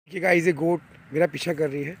कि गाइस ये गोट मेरा पीछा कर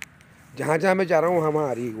रही है। जहाँ जहाँ मैं जा रहा हूँ वहाँ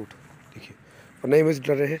आ रही है गोट। देखिए, और नहीं मुझे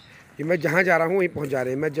डर रहे हैं कि मैं जहाँ जा रहा हूँ वहीं पहुँच जा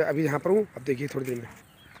रहे हैं। मैं अभी यहाँ पर हूँ, अब देखिए थोड़ी देर में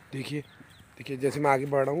देखिए देखिए जैसे मैं आगे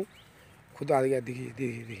बढ़ रहा हूँ खुद आ गया। देखिए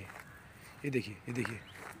देखिए देखिए ये देखिए ये देखिए,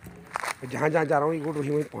 मैं जहाँ जहाँ जा रहा हूँ ये गोट वहीं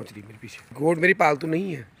वहीं पहुँच रही है मेरे पीछे। गोट मेरी पालतू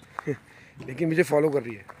नहीं है लेकिन मुझे फॉलो कर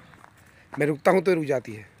रही है। मैं रुकता हूँ तो रुक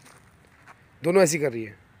जाती है, दोनों ऐसी कर रही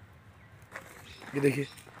है। ये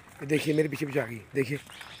देखिए मेरे पीछे पीछे आ गई। देखिए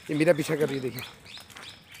ये मेरा पीछा कर रही है। देखिए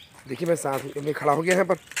देखिए मैं साथ में खड़ा हो गया यहाँ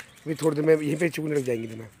पर। अभी थोड़ी देर में यहीं पे चुगने लग जाएंगी,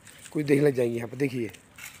 तो मैं कुछ देखने लग जाएंगी यहाँ पर। देखिए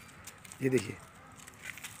ये देखिए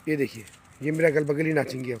ये देखिए ये मेरा गल बगल ही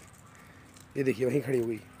नाचेंगी अब। ये देखिए वहीं खड़ी हो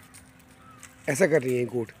गई। ऐसा कर रही है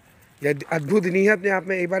गोट। यह अद्भुत नहीं है अपने आप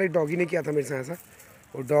में। एक बार एक डॉगी ने किया था मेरे साथ ऐसा।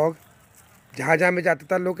 और डॉग जहाँ जहाँ मैं जाता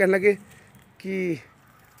था लोग कहने लगे कि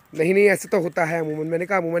नहीं नहीं ऐसे तो होता है अमूमन। मैंने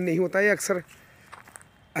कहा अमूमन नहीं होता, ये अक्सर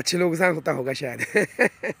अच्छे लोगों के साथ होता होगा शायद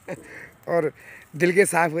और दिल के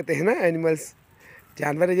साफ होते हैं ना एनिमल्स,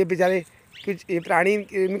 जानवर है ये बेचारे। कुछ ये प्राणी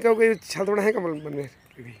इनका कोई छल थोड़ा है कमल मन में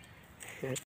भी।